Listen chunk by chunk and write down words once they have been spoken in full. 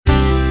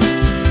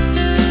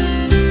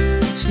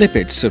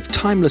snippets of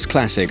timeless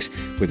classics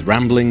with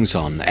ramblings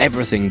on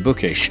everything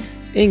bookish,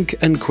 Ink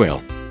and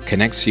Quill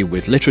connects you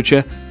with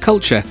literature,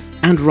 culture,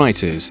 and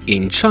writers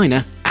in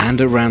China and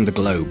around the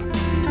globe.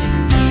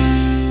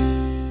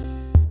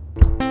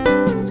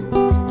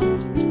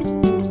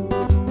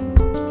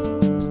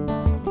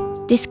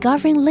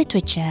 Discovering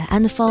literature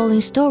and following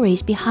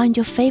stories behind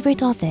your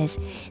favorite authors.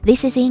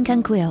 This is Ink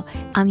and Quill.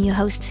 I'm your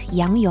host,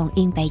 Yang Yong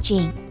in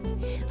Beijing.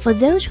 For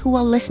those who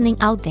are listening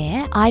out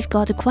there, I've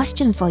got a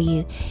question for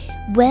you.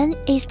 When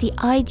is the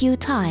ideal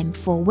time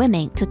for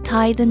women to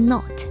tie the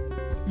knot?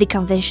 The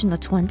conventional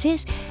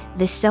 20s,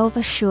 the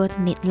self-assured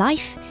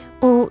midlife,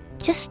 or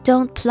just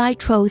don't ply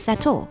troth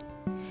at all?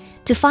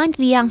 To find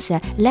the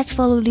answer, let's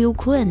follow Liu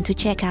Kun to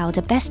check out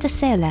the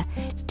bestseller,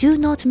 Do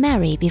Not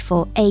Marry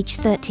Before Age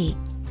 30,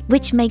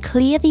 which may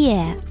clear the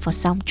air for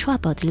some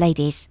troubled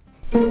ladies.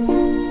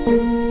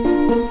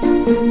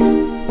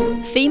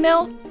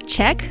 Female?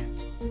 Check.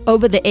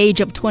 Over the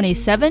age of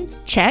 27?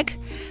 Check.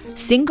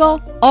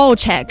 Single? All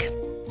check.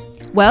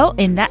 Well,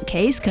 in that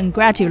case,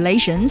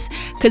 congratulations,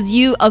 because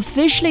you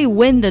officially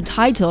win the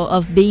title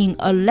of being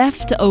a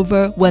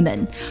leftover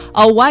woman,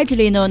 or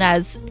widely known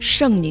as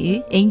剩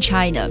女 in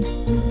China.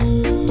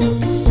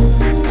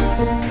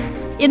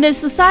 In a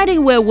society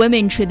where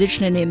women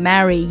traditionally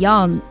marry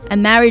young,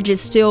 and marriage is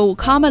still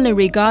commonly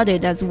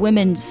regarded as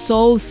women's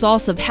sole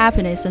source of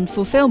happiness and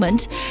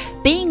fulfillment,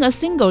 being a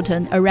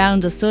singleton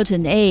around a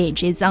certain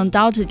age is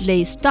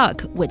undoubtedly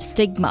stuck with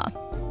stigma.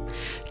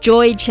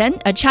 Joy Chen,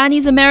 a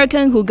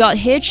Chinese-American who got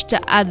hitched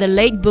at the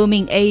late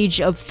booming age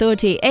of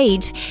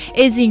 38,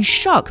 is in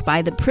shock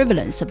by the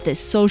prevalence of this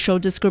social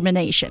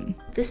discrimination.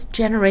 This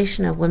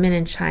generation of women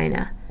in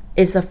China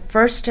is the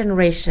first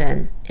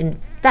generation in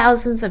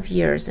thousands of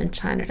years in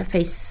China to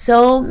face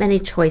so many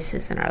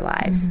choices in our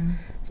lives.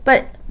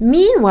 But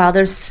meanwhile,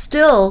 there's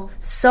still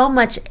so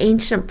much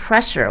ancient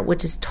pressure,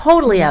 which is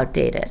totally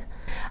outdated.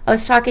 I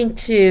was talking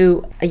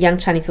to a young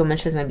Chinese woman,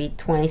 she was maybe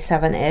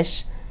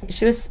 27-ish.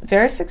 She was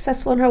very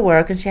successful in her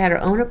work, and she had her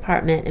own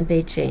apartment in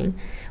Beijing,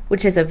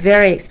 which is a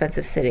very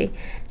expensive city.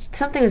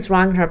 Something was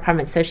wrong in her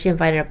apartment, so she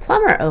invited a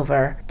plumber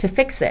over to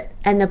fix it.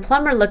 And the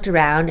plumber looked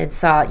around and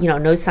saw,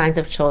 no signs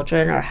of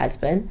children or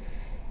husband.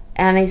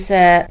 And I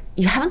said,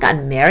 "You haven't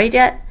gotten married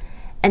yet?"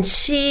 And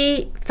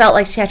she felt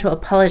like she had to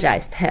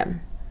apologize to him.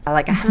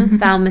 Like, "I haven't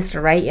found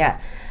Mr. Right yet."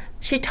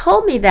 She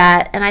told me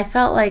that, and I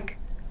felt like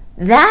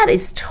that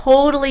is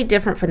totally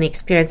different from the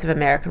experience of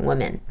American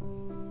women.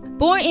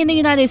 Born in the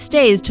United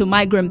States to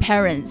migrant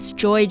parents,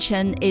 Joy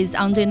Chen is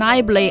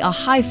undeniably a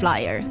high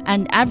flyer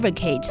and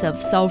advocate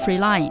of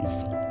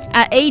self-reliance.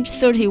 At age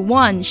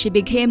 31, she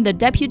became the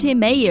deputy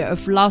mayor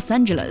of Los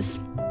Angeles.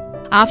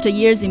 After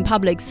years in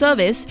public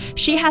service,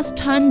 she has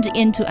turned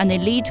into an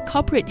elite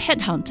corporate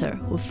headhunter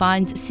who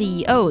finds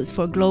CEOs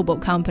for global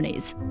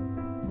companies.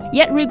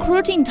 Yet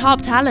recruiting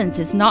top talents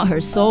is not her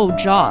sole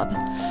job.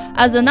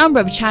 As the number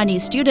of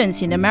Chinese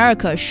students in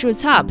America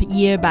shoots up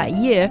year by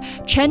year,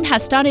 Chen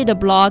has started a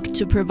blog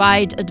to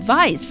provide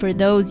advice for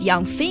those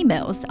young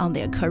females on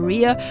their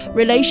career,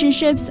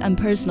 relationships, and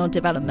personal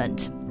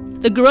development.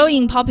 The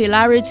growing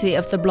popularity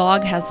of the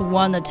blog has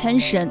won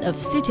attention of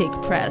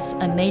CITIC Press,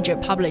 a major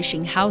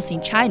publishing house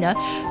in China,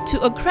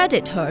 to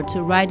accredit her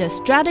to write a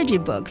strategy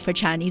book for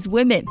Chinese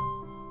women.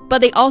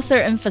 But the author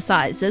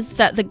emphasizes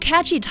that the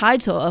catchy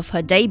title of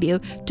her debut,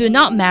 Do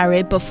Not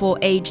Marry Before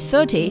Age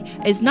 30,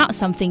 is not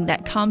something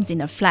that comes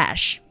in a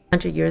flash.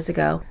 100 years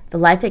ago, the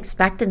life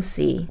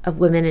expectancy of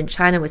women in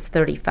China was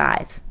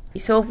 35.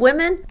 So if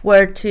women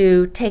were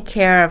to take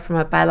care of, from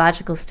a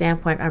biological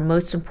standpoint, our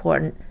most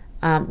important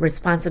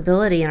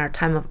responsibility in our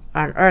time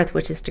on Earth,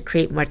 which is to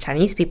create more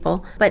Chinese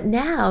people, but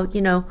now,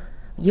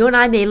 you and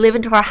I may live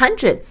into our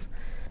hundreds.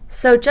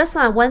 So just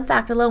on one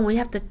fact alone, we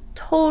have to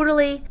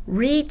totally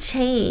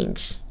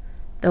rechange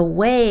the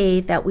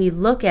way that we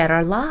look at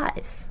our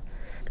lives.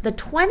 The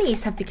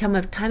 20s have become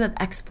a time of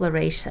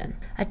exploration,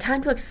 a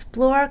time to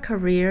explore our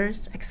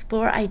careers,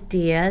 explore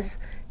ideas,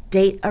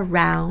 date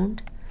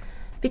around.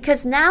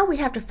 Because now we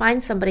have to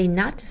find somebody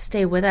not to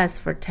stay with us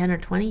for 10 or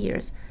 20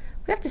 years.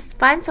 We have to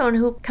find someone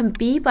who can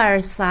be by our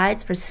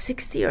sides for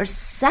 60 or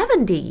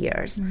 70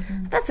 years.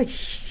 That's a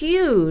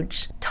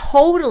huge,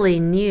 totally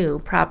new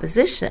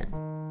proposition.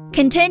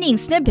 Containing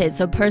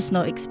snippets of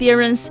personal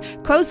experience,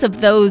 quotes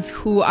of those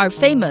who are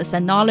famous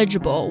and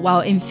knowledgeable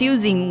while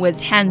infusing with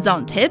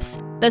hands-on tips,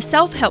 the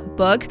self-help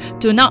book,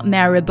 Do Not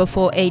Marry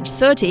Before Age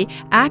 30,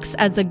 acts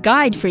as a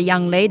guide for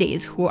young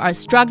ladies who are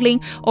struggling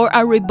or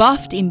are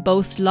rebuffed in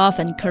both love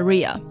and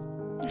career.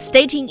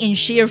 Stating in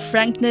sheer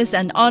frankness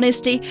and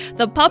honesty,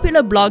 the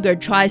popular blogger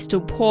tries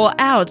to pour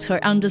out her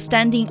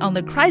understanding on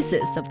the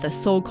crisis of the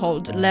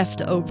so-called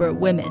leftover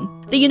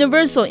women, the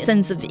universal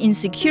sense of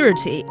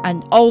insecurity,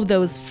 and all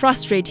those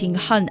frustrating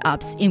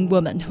hang-ups in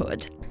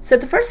womanhood. So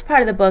the first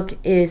part of the book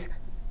is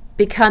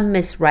become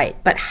Miss Right,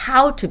 but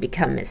how to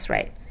become Miss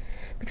Right.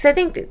 Because I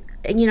think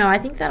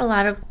that a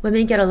lot of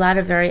women get a lot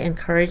of very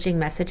encouraging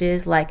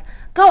messages like,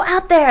 "Go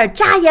out there,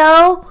 加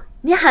油!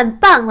 你很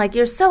棒, like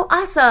you're so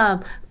awesome,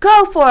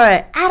 go for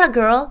it, atta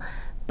girl."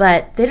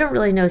 but they don't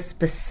really know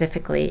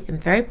specifically, in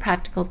very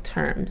practical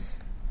terms,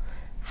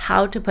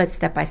 how to put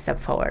step-by-step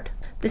forward.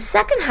 The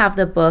second half of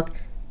the book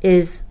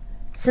is,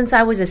 since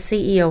I was a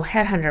CEO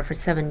headhunter for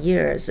 7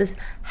 years, is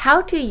how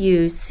to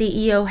use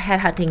CEO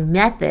headhunting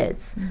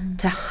methods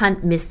to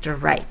hunt Mr.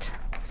 Right.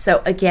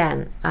 So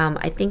again,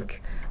 I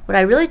think what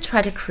I really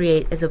try to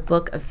create is a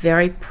book of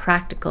very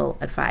practical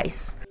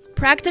advice.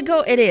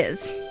 Practical it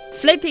is.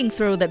 Flipping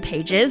through the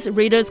pages,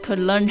 readers could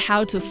learn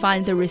how to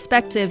find the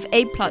respective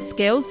A+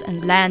 skills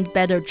and land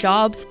better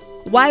jobs,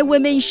 why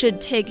women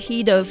should take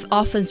heed of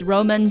orphans'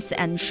 romance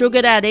and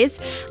sugar daddies,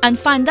 and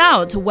find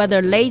out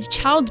whether late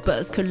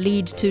childbirth could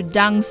lead to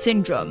Down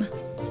syndrome.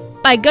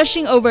 By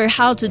gushing over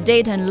how to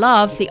date and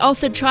love, the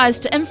author tries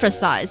to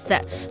emphasize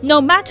that no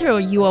matter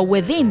you are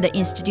within the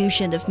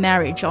institution of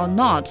marriage or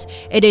not,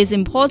 it is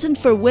important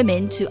for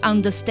women to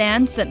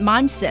understand the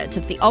mindset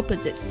of the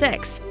opposite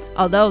sex,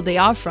 although they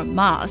are from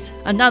Mars,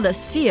 another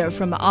sphere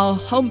from our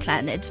home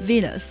planet,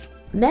 Venus.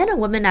 Men and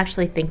women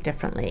actually think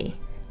differently.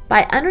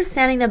 By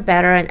understanding them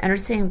better and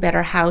understanding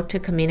better how to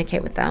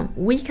communicate with them,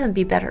 we can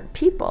be better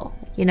people,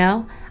 you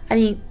know? I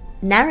mean,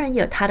 男人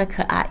有他的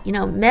可爱, you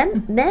know,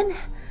 men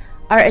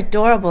are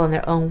adorable in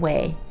their own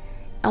way.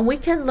 And we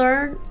can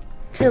learn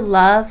to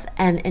love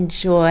and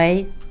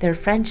enjoy their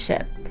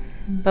friendship.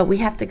 But we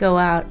have to go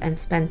out and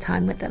spend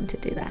time with them to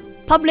do that.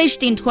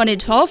 Published in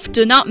 2012,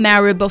 Do Not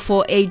Marry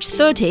Before Age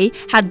 30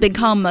 had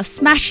become a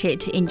smash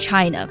hit in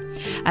China,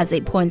 as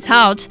it points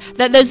out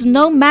that there's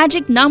no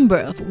magic number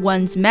of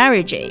one's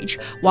marriage age,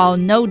 while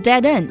no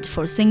dead end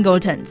for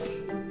singletons.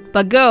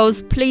 But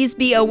girls, please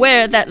be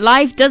aware that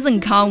life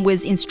doesn't come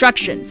with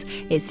instructions.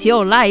 It's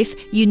your life,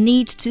 you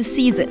need to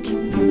seize it.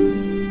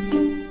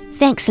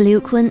 Thanks,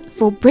 Liu Kun,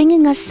 for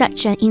bringing us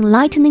such an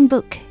enlightening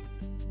book.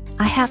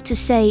 I have to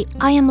say,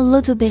 I am a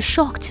little bit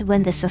shocked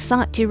when the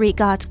society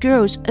regards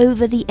girls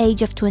over the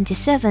age of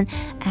 27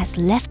 as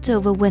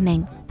leftover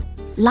women.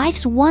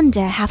 Life's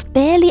wonder have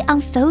barely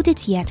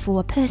unfolded yet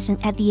for a person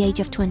at the age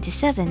of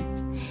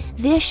 27.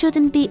 There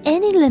shouldn't be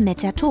any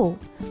limit at all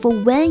for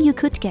when you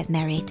could get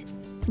married.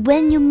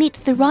 When you meet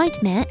the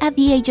right man at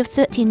the age of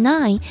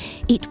 39,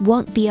 it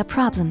won't be a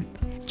problem.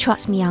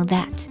 Trust me on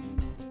that.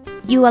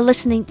 You are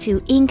listening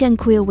to Ink and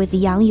Quill with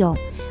Yang Yong.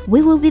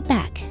 We will be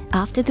back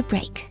after the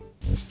break.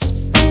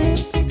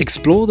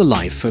 Explore the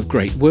life of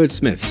great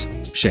wordsmiths.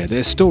 Share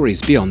their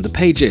stories beyond the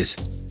pages.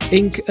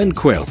 Ink and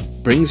Quill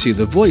brings you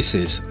the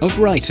voices of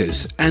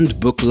writers and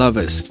book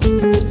lovers.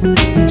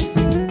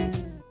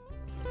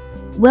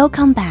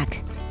 Welcome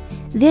back.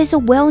 There's a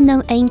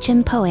well-known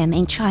ancient poem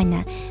in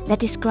China that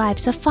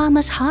describes a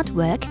farmer's hard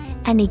work,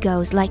 and it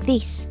goes like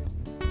this.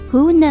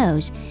 Who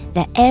knows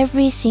that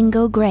every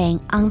single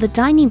grain on the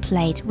dining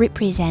plate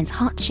represents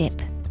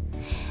hardship?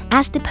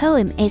 As the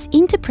poem is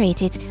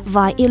interpreted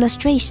via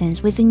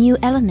illustrations with a new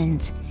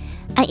element,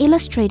 an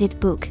illustrated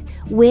book,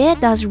 Where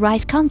Does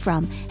Rice Come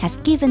From?, has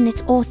given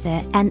its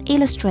author and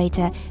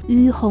illustrator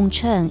Yu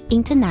Hongcheng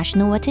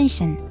international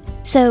attention.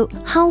 So,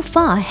 how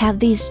far have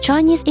these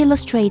Chinese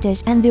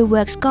illustrators and their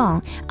works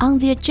gone on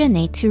their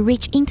journey to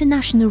reach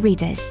international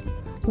readers?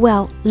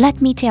 Well,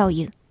 let me tell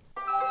you.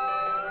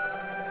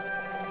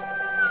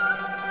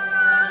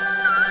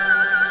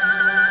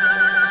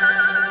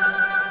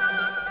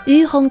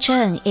 Yu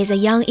Hongcheng is a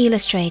young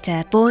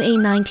illustrator born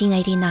in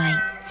 1989.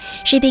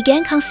 She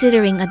began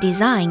considering a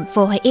design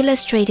for her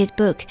illustrated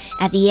book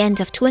at the end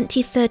of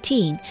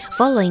 2013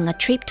 following a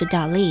trip to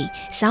Dali,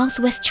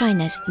 southwest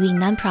China's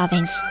Yunnan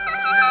province.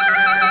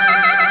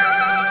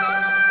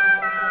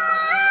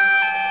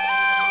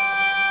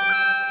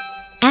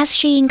 As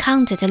she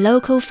encountered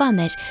local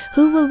farmers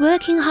who were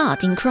working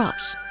hard in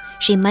crops,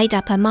 she made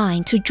up her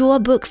mind to draw a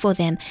book for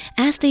them,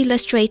 as the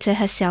illustrator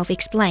herself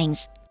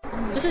explains.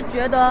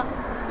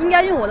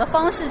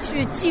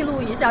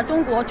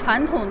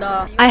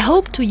 I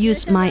hope to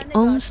use my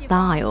own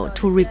style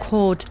to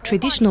record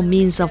traditional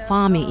means of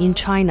farming in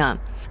China.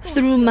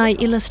 Through my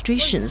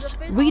illustrations,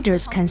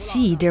 readers can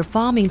see their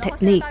farming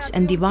techniques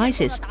and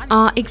devices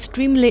are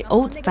extremely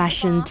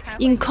old-fashioned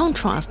in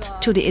contrast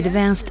to the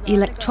advanced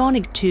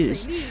electronic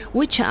tools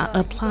which are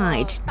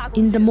applied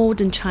in the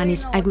modern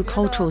Chinese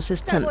agricultural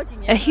system.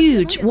 A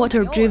huge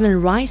water-driven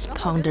rice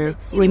ponder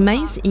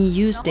remains in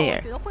use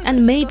there,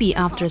 and maybe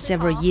after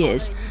several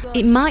years,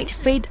 it might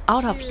fade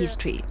out of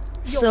history.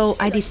 So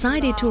I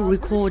decided to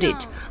record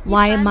it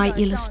via my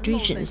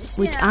illustrations,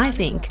 which I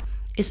think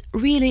is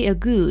really a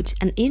good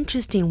and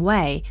interesting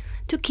way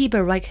to keep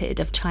a record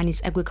of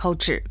Chinese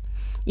agriculture.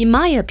 In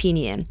my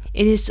opinion,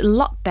 it is a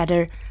lot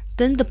better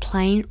than the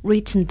plain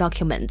written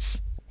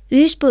documents.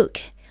 Yu's book,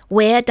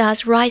 Where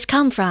Does Rice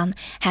Come From?,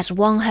 has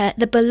won her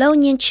the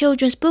Bologna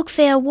Children's Book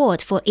Fair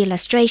Award for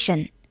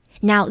illustration.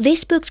 Now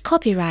this book's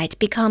copyright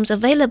becomes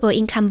available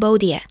in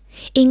Cambodia,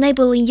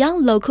 enabling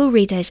young local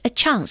readers a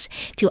chance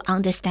to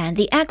understand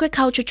the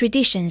agricultural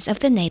traditions of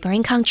the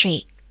neighboring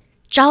country.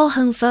 Zhao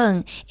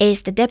Hengfeng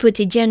is the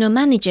Deputy General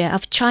Manager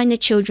of China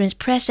Children's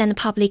Press and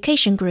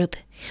Publication Group,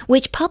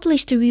 which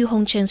published Yu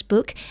Hongcheng's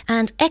book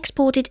and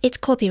exported its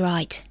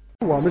copyright.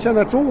 There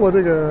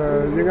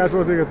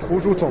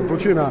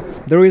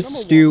is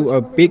still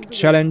a big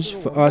challenge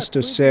for us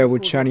to sell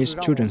Chinese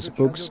children's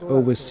books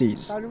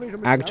overseas.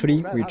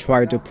 Actually, we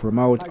try to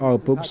promote our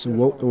books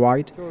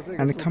worldwide,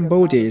 and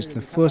Cambodia is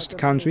the first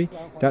country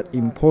that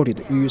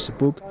imported Yu's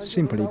book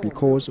simply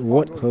because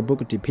what her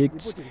book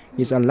depicts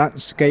is a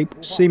landscape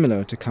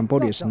similar to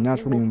Cambodia's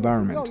natural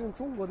environment.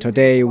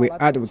 Today, we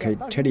advocate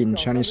telling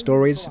Chinese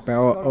stories by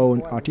our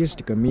own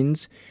artistic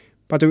means,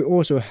 but we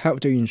also have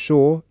to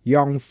ensure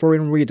young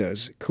foreign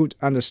readers could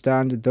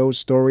understand those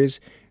stories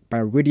by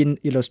reading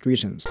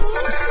illustrations.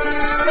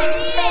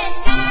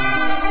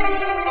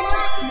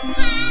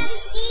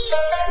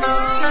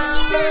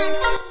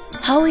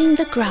 Hoeing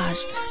the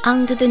grass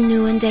under the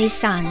noonday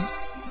sun.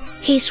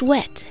 His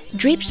sweat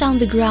drips on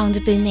the ground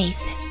beneath.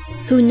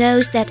 Who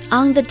knows that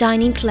on the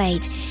dining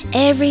plate,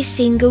 every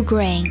single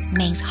grain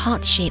means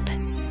hardship.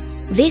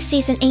 This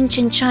is an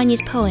ancient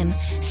Chinese poem,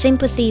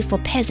 Sympathy for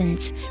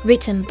Peasants,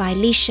 written by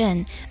Li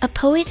Shen, a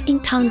poet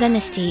in Tang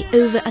Dynasty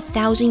over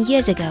 1,000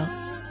 years ago.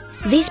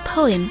 This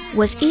poem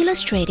was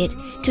illustrated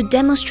to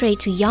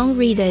demonstrate to young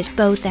readers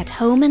both at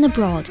home and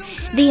abroad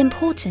the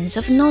importance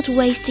of not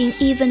wasting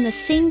even a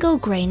single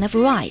grain of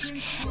rice,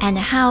 and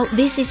how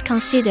this is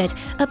considered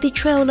a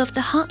betrayal of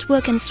the hard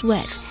work and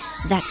sweat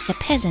that the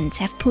peasants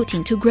have put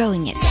into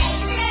growing it.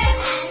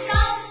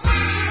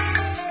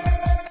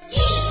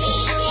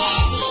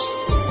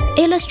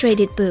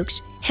 Illustrated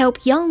books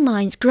help young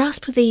minds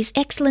grasp these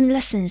excellent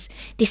lessons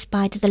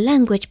despite the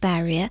language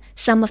barrier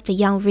some of the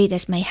young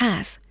readers may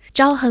have.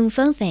 Zhao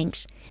Hengfeng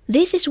thinks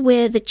this is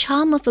where the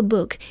charm of a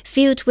book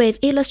filled with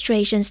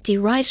illustrations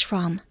derives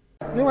from.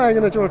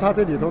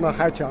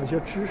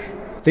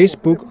 This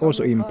book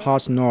also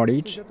imparts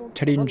knowledge,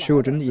 telling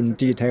children in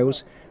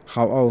details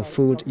how our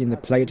food in the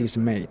plate is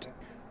made.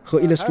 Her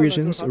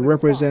illustrations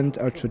represent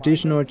a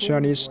traditional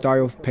Chinese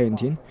style of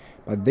painting,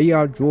 but they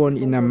are drawn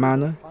in a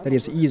manner that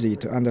is easy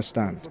to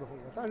understand.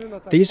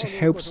 This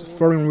helps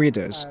foreign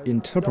readers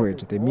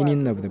interpret the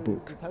meaning of the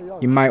book.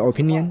 In my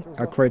opinion,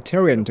 a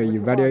criterion to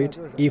evaluate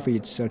if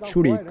it's a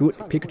truly good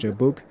picture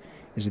book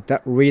is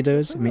that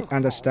readers may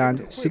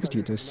understand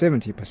 60 to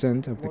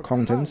 70% of the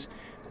contents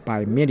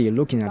by merely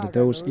looking at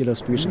those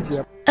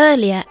illustrations.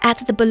 Earlier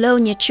at the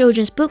Bologna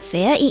Children's Book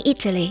Fair in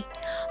Italy,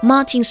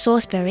 Martin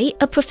Salisbury,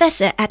 a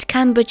professor at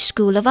Cambridge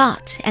School of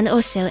Art and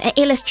also an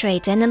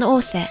illustrator and an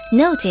author,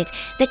 noted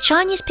that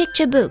Chinese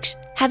picture books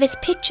have its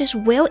pictures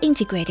well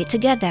integrated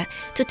together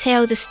to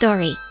tell the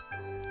story.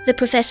 The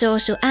professor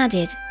also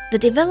added, the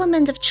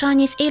development of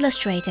Chinese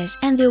illustrators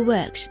and their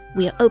works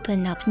will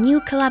open up new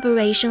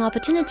collaboration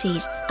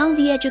opportunities on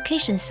the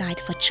education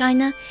side for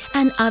China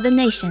and other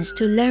nations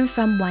to learn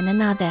from one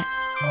another.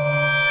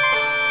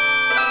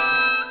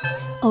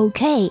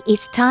 Okay,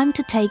 it's time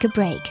to take a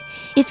break.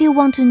 If you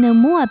want to know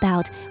more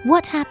about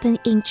what happened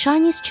in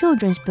Chinese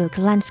children's book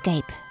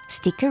landscape,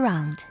 stick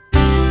around.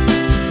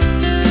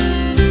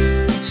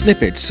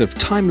 Snippets of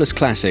timeless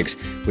classics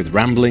with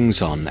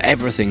ramblings on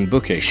everything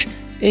bookish,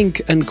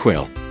 Ink and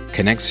Quill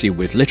connects you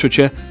with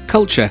literature,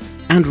 culture,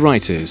 and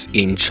writers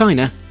in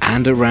China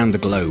and around the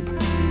globe.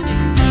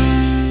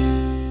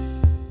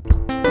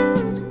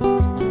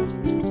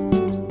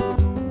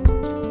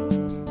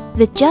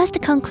 The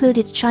just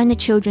concluded China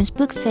Children's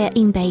Book Fair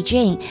in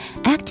Beijing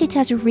acted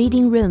as a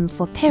reading room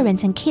for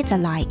parents and kids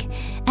alike,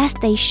 as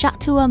they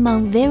shuttle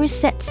among various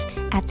sets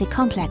at the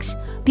complex,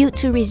 built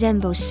to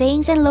resemble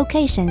scenes and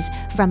locations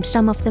from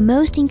some of the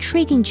most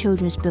intriguing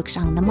children's books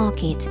on the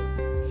market.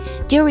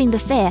 During the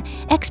fair,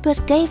 experts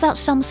gave out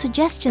some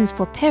suggestions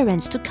for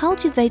parents to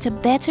cultivate a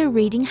better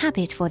reading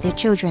habit for their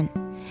children.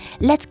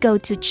 Let's go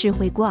to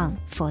Chihui Guang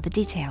for the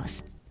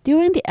details.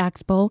 During the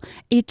expo,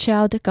 each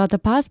child got a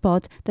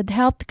passport that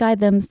helped guide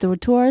them through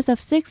tours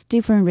of 6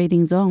 different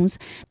reading zones.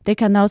 They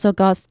can also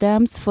get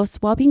stamps for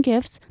swapping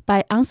gifts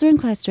by answering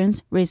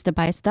questions raised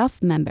by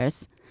staff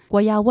members. Guo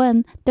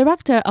Yawen,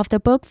 director of the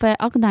Book Fair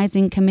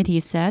Organizing Committee,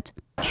 said,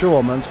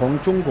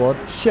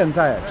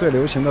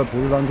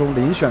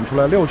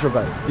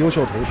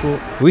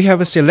 We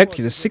have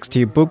selected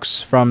 60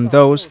 books from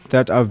those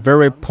that are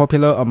very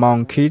popular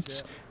among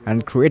kids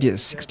and created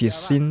 60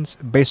 scenes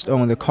based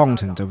on the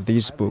content of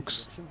these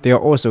books. There are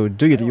also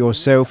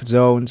do-it-yourself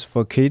zones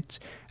for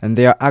kids, and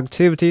there are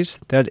activities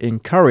that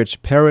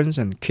encourage parents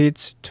and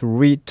kids to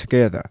read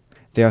together.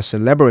 There are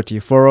celebrity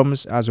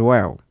forums as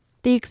well.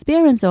 The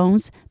experience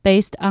zones,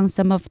 based on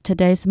some of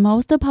today's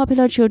most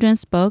popular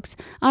children's books,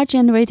 are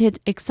generated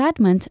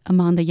excitement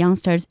among the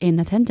youngsters in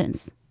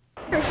attendance.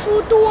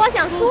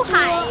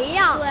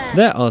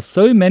 There are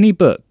so many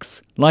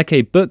books, like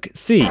a book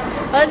C.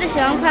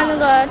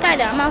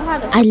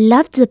 I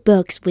love the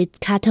books with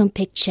cartoon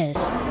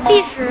pictures.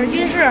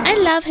 I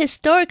love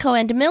historical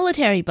and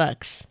military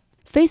books.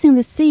 Facing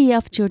the sea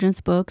of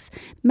children's books,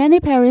 many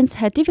parents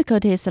had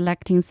difficulty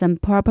selecting some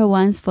proper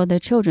ones for their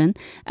children.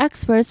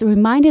 Experts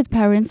reminded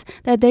parents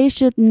that they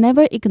should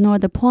never ignore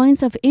the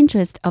points of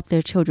interest of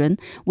their children,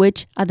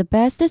 which are the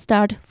best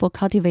start for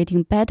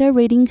cultivating better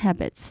reading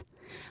habits.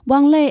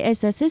 Wang Lei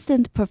is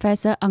assistant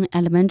professor on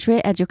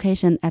elementary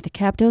education at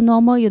Capital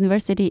Normal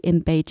University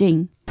in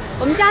Beijing.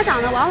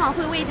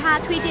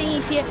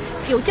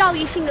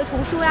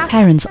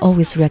 Parents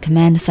always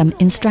recommend some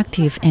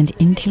instructive and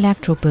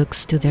intellectual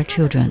books to their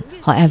children.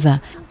 However,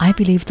 I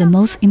believe the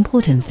most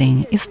important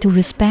thing is to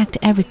respect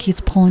every kid's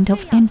point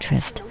of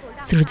interest.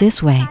 Through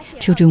this way,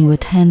 children will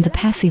turn the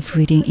passive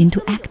reading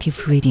into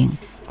active reading.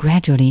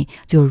 Gradually,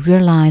 they'll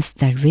realize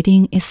that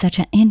reading is such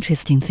an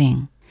interesting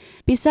thing.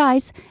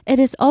 Besides, it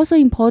is also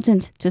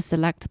important to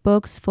select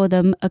books for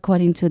them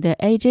according to their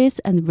ages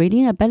and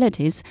reading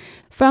abilities,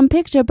 from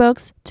picture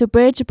books to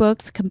bridge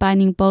books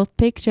combining both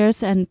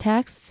pictures and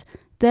texts,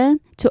 then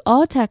to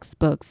all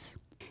textbooks.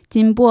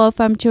 Jin Bo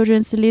from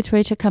Children's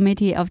Literature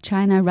Committee of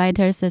China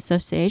Writers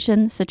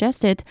Association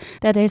suggested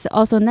that it is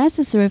also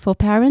necessary for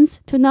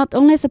parents to not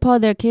only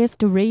support their kids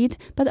to read,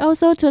 but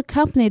also to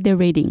accompany their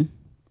reading.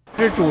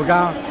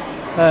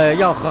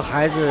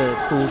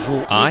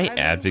 I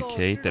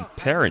advocate that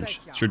parents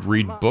should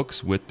read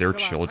books with their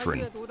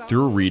children.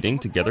 Through reading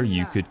together,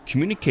 you could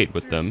communicate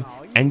with them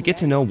and get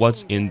to know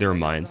what's in their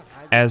minds,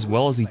 as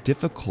well as the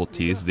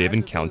difficulties they've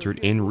encountered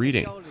in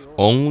reading.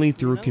 Only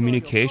through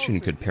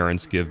communication could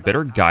parents give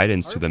better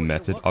guidance to the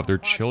method of their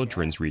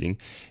children's reading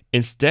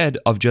instead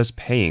of just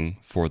paying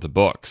for the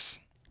books.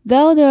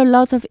 Though there are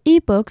lots of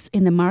e-books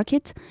in the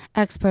market,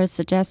 experts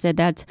suggested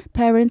that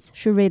parents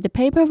should read the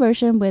paper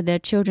version with their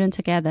children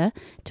together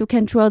to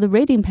control the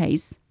reading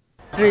pace.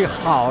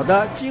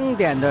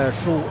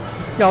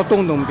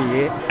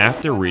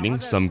 After reading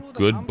some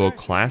good book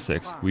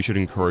classics, we should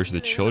encourage the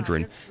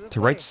children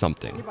to write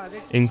something,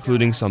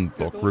 including some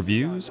book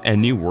reviews and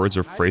new words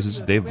or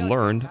phrases they've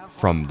learned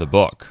from the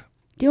book.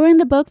 During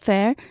the book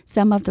fair,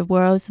 some of the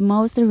world's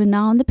most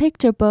renowned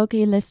picture book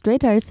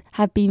illustrators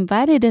have been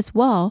invited as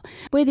well,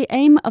 with the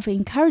aim of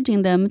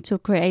encouraging them to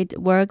create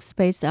works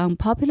based on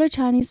popular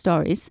Chinese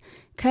stories.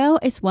 Kyle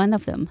is one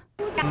of them.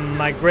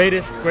 My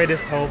greatest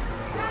hope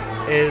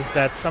is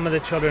that some of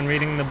the children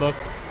reading the book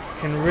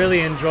can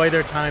really enjoy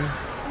their time,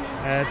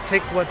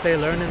 take what they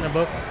learn in the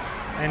book,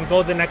 and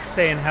go the next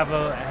day and have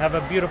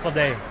a beautiful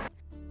day.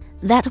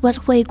 That was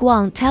Hui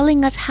Guang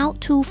telling us how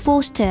to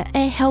foster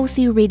a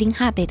healthy reading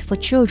habit for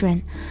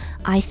children.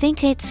 I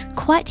think it's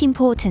quite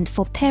important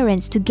for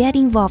parents to get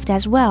involved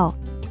as well.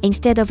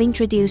 Instead of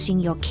introducing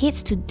your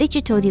kids to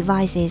digital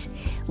devices,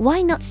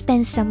 why not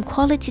spend some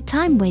quality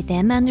time with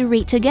them and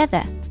read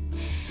together?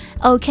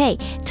 Okay,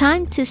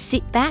 time to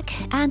sit back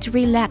and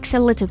relax a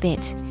little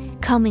bit.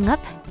 Coming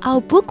up, our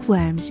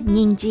bookworms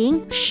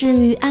Ningjing,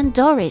 Shiyu, and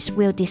Doris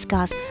will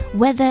discuss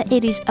whether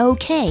it is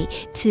okay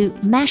to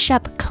mash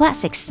up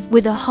classics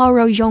with a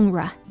horror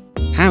genre.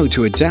 How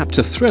to adapt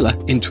a thriller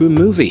into a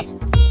movie.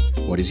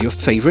 What is your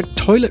favorite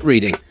toilet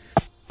reading?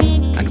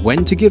 And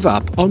when to give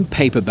up on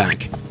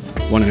paperback.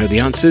 Want to know the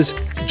answers?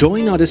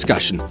 Join our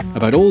discussion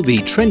about all the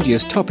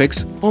trendiest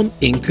topics on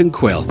Ink and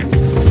Quill.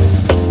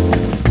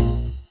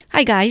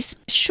 Hi guys,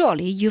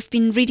 surely you've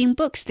been reading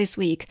books this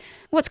week.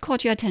 What's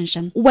caught your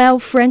attention? Well,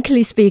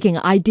 frankly speaking,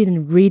 I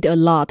didn't read a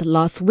lot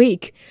last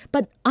week,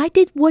 but I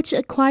did watch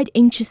a quite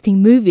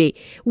interesting movie,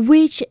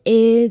 which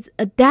is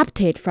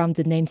adapted from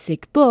the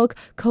namesake book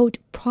called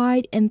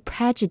Pride and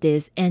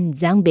Prejudice and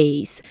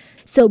Zombies.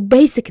 So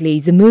basically,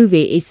 the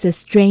movie is a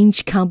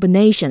strange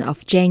combination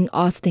of Jane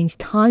Austen's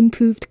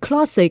time-proofed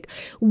classic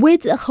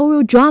with a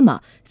horror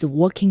drama, The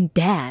Walking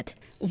Dead.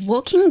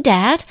 Walking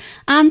Dead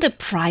and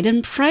Pride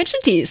and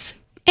Prejudice.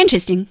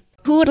 Interesting.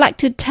 Who would like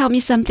to tell me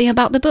something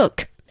about the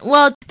book?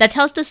 Well, that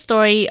tells the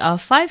story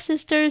of 5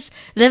 sisters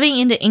living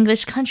in the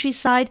English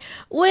countryside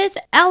with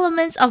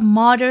elements of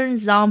modern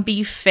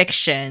zombie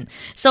fiction.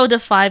 So the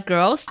 5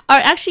 girls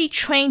are actually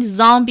trained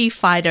zombie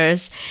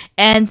fighters,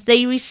 and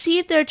they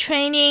receive their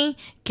training,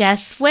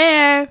 guess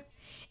where?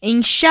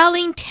 In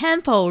Shaolin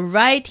Temple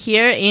right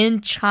here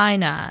in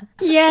China.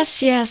 Yes.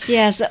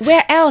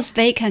 Where else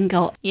they can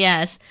go?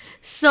 Yes.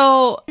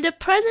 So the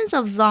presence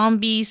of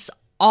zombies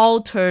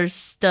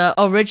alters the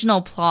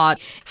original plot.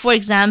 For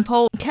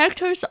example,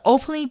 characters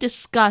openly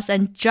discuss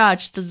and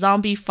judge the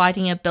zombie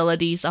fighting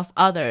abilities of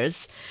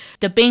others.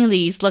 The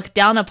Bingleys look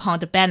down upon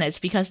the Bennets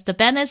because the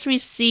Bennets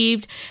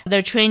received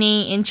their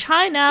training in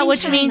China,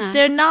 which means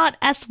they're not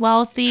as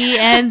wealthy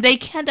and they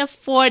can't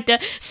afford the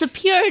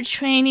superior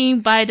training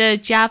by the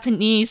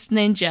Japanese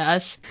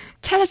ninjas.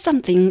 Tell us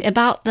something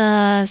about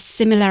the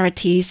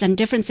similarities and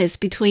differences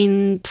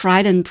between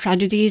Pride and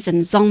Prejudice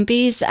and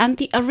Zombies and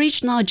the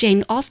original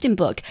Jane Austen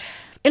book.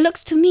 It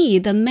looks to me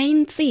the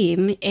main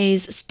theme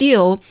is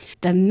still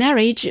the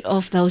marriage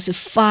of those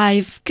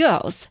 5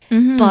 girls,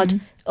 but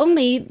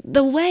only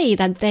the way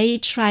that they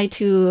try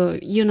to,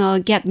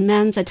 get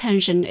men's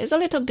attention is a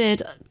little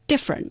bit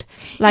different.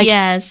 Like,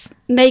 yes.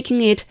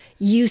 making it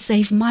you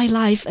saved my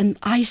life and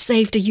I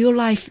saved your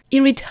life.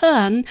 In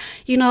return,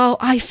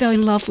 I fell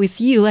in love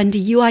with you and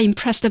you are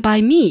impressed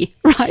by me,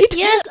 right?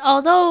 Yes,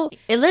 although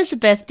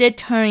Elizabeth did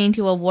turn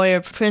into a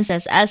warrior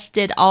princess, as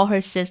did all her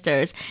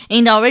sisters.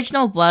 In the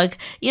original book,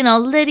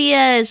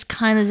 Lydia is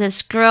kind of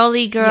this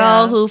girly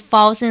girl who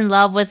falls in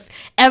love with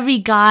every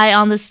guy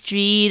on the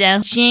street,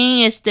 and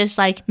Jane is this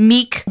like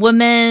meek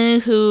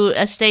woman who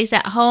stays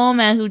at home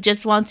and who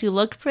just wants to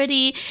look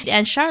pretty,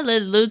 and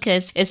Charlotte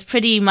Lucas is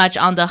pretty much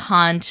on the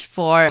hunt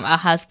for a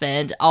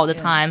husband all the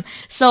time.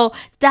 So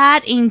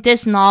that in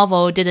this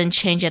novel didn't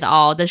change at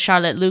all. The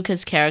Charlotte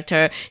Lucas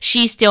character,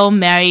 she's still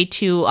married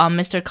to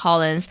Mr.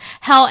 Collins.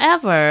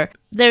 However,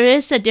 there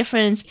is a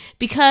difference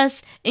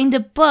because in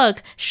the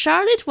book,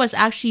 Charlotte was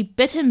actually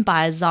bitten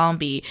by a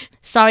zombie.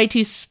 Sorry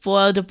to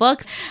spoil the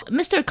book.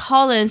 Mr.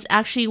 Collins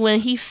actually, when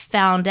he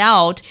found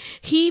out,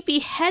 he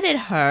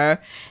beheaded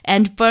her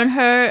and burned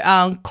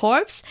her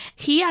corpse.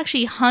 He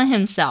actually hung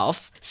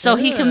himself. So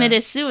he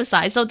committed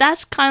suicide. So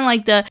that's kind of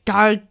like the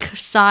dark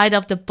side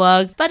of the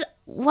book. But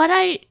what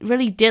I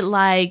really did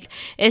like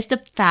is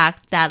the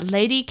fact that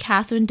Lady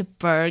Catherine de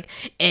Bourgh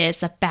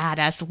is a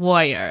badass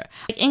warrior.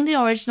 In the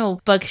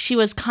original book, she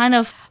was kind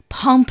of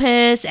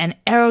pompous and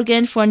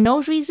arrogant for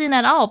no reason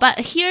at all. But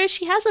here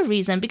she has a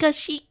reason because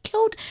she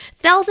killed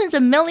thousands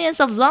and millions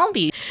of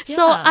zombies. Yeah.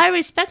 So I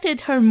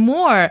respected her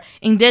more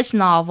in this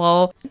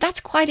novel. That's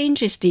quite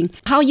interesting.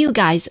 How you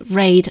guys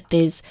rate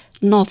this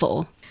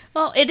novel?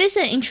 Well, it is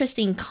an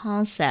interesting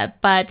concept,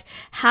 but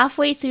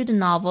halfway through the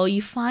novel,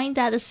 you find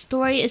that the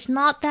story is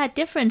not that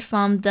different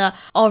from the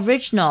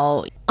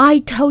original. I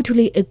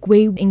totally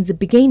agree in the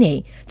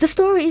beginning. The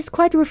story is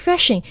quite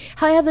refreshing.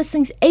 However,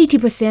 since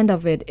 80%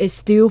 of it is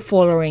still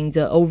following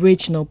the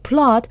original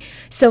plot,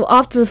 so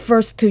after the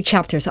first 2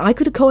 chapters, I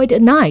could call it a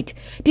night,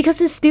 because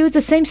it's still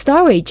the same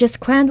story, just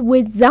crammed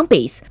with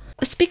zombies.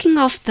 Speaking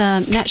of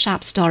the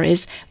mashup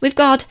stories, we've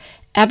got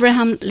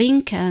Abraham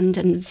Lincoln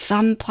and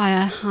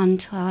Vampire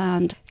Hunter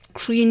and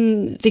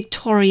Queen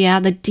Victoria,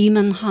 the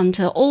Demon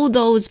Hunter, all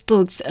those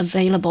books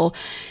available.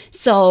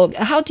 So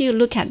how do you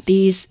look at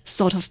these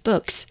sort of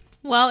books?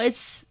 Well,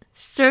 it's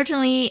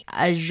certainly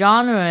a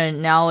genre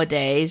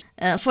nowadays.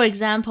 For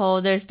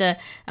example, there's the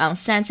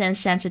Sense and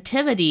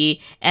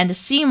Sensitivity and the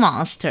Sea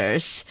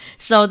Monsters.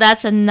 So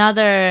that's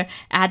another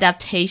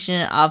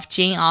adaptation of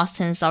Jane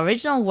Austen's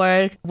original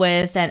work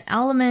with an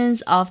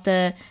element of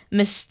the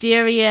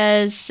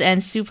mysterious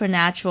and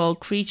supernatural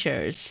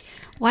creatures.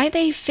 Why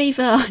they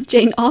favor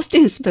Jane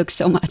Austen's books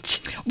so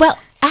much? Well,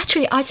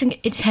 actually, I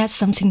think it has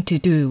something to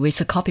do with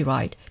the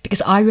copyright.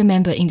 Because I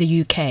remember in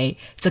the UK,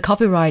 the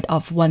copyright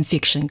of one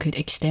fiction could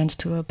extend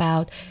to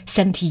about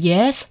 70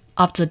 years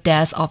after the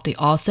death of the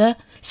author.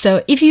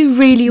 So if you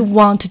really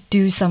want to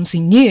do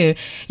something new,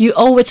 you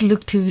always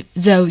look to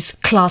those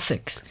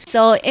classics.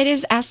 So it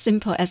is as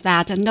simple as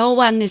that. No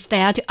one is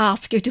there to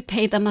ask you to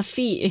pay them a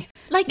fee.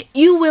 Like,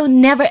 you will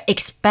never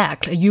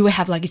expect you will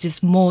have like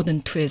this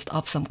modern twist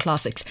of some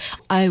classics.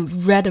 I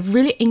read a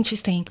really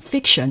interesting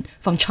fiction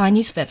from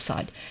Chinese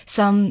website.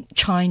 Some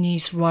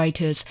Chinese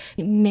writers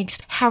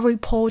mixed Harry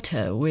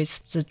Potter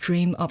with the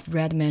Dream of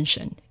Red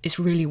Mansion. It's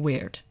really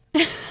weird.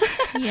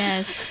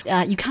 Yes.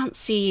 You can't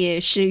see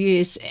Shi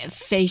Yu's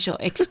facial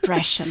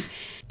expression.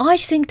 I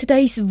think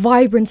today's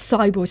vibrant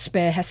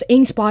cybersphere has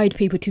inspired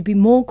people to be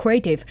more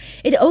creative.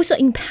 It also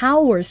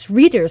empowers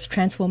readers to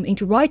transform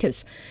into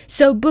writers.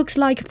 So books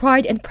like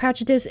Pride and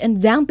Prejudice and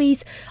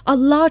Zombies are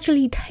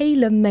largely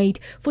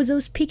tailor-made for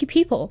those picky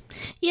people.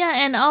 Yeah,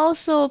 and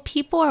also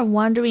people are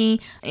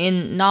wondering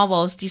in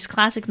novels, these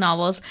classic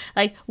novels,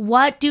 like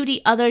what do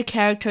the other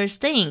characters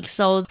think?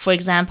 So, for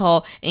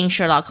example, in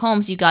Sherlock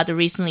Holmes, you got the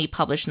recently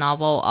published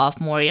novel of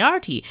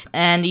Moriarty.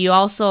 And you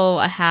also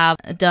have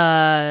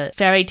the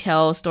fairy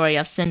tale story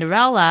of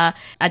Cinderella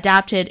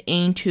adapted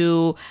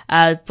into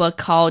a book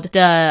called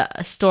The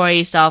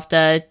Stories of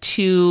the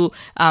Two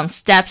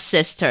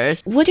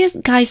Stepsisters. What do you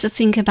guys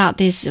think about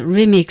this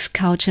remix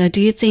culture? Do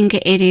you think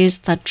it is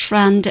the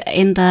trend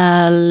in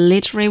the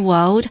literary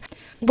world?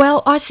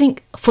 Well, I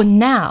think for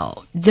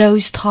now,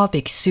 those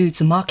topics suit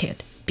the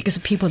market. Because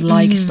people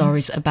like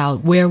stories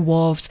about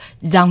werewolves,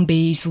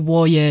 zombies,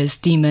 warriors,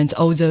 demons,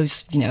 all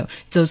those,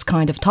 those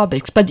kind of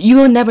topics. But you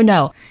will never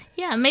know.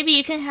 Yeah, maybe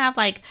you can have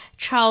like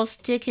Charles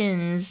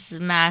Dickens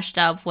mashed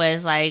up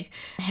with like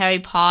Harry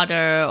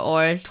Potter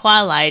or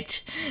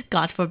Twilight,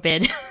 God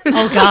forbid.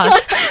 Oh, God.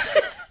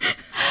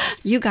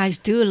 You guys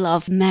do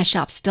love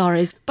mashup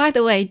stories. By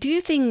the way, do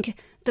you think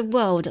the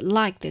world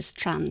like this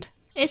trend?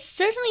 It's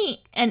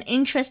certainly an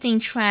interesting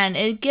trend.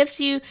 It gives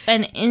you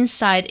an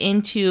insight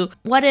into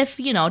what if,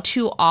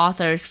 two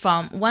authors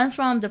one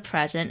from the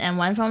present and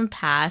one from the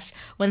past,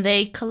 when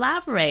they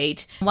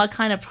collaborate, what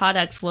kind of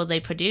products will they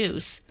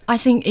produce? I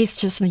think it's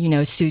just,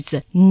 suits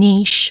the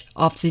niche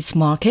of this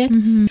market.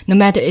 No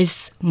matter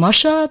it's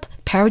mashup,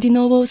 parody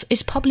novels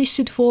is probably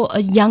suited for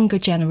a younger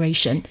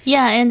generation.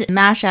 Yeah, and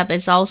mashup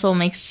is also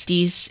makes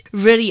these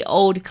really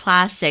old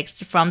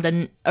classics from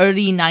the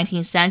early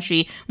 19th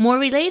century more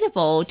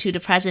relatable to the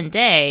present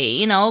day.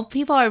 You know,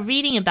 people are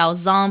reading about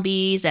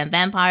zombies and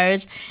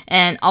vampires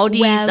and all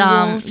these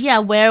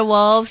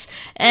werewolves.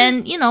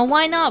 And you know,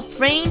 why not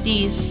bring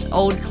these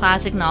old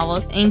classic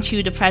novels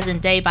into the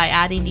present day by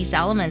adding these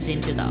elements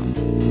into them?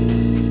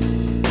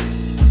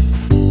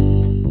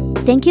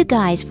 Thank you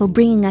guys for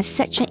bringing us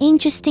such an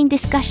interesting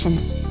discussion.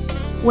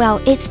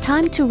 Well, it's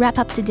time to wrap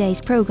up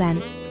today's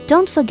program.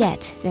 Don't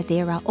forget that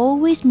there are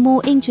always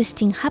more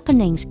interesting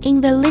happenings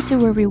in the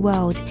literary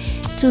world.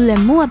 To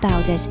learn more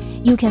about it,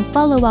 you can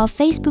follow our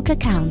Facebook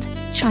account,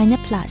 China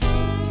Plus.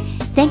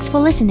 Thanks for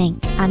listening.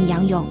 I'm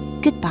Yang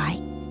Yong. Goodbye.